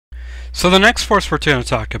So the next force we're going to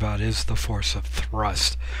talk about is the force of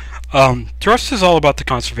thrust. Thrust is all about the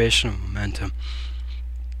conservation of momentum,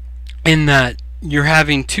 in that you're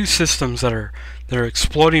having two systems that are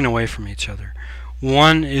exploding away from each other.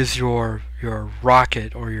 One is your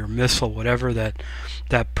rocket or your missile, whatever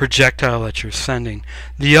that projectile that you're sending.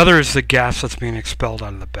 The other is the gas that's being expelled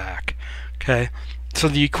out of the back. Okay, so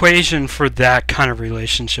the equation for that kind of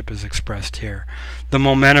relationship is expressed here. The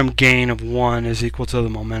momentum gain of one is equal to the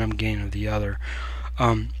momentum gain of the other.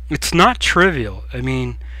 It's not trivial. I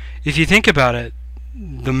mean, if you think about it,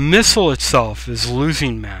 the missile itself is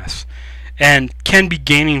losing mass and can be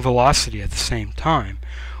gaining velocity at the same time,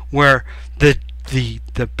 where the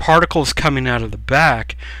particles coming out of the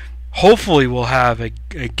back hopefully will have a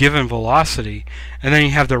given velocity, and then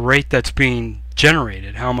you have the rate that's being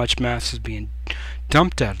generated, how much mass is being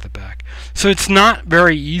dumped out of the back. So it's not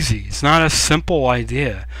very easy. It's not a simple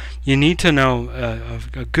idea. You need to know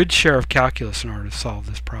a good share of calculus in order to solve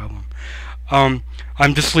this problem. I'm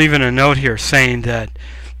just leaving a note here saying that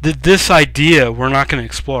this idea, we're not going to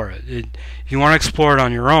explore it. If you want to explore it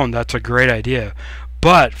on your own, that's a great idea.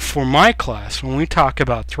 But for my class, when we talk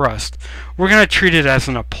about thrust, we're going to treat it as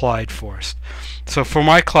an applied force. So for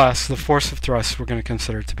my class, the force of thrust we're going to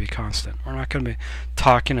consider to be constant. We're not going to be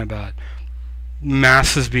talking about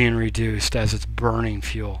masses being reduced as it's burning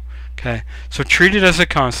fuel. Okay, so treat it as a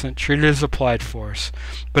constant, treat it as applied force,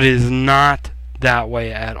 but it is not that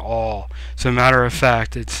way at all. As a matter of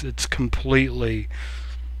fact, it's completely,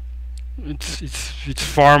 it's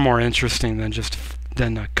far more interesting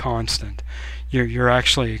than a constant. You're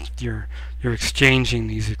actually exchanging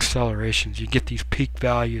these accelerations. You get these peak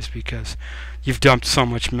values because you've dumped so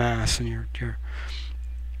much mass, and you're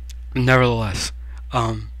nevertheless.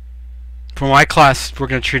 For my class, we're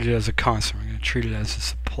going to treat it as a constant. We're going to treat it as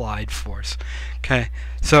this applied force. Okay.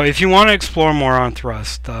 So if you want to explore more on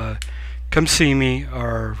thrust, come see me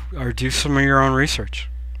or do some of your own research.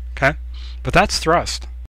 Okay. But that's thrust.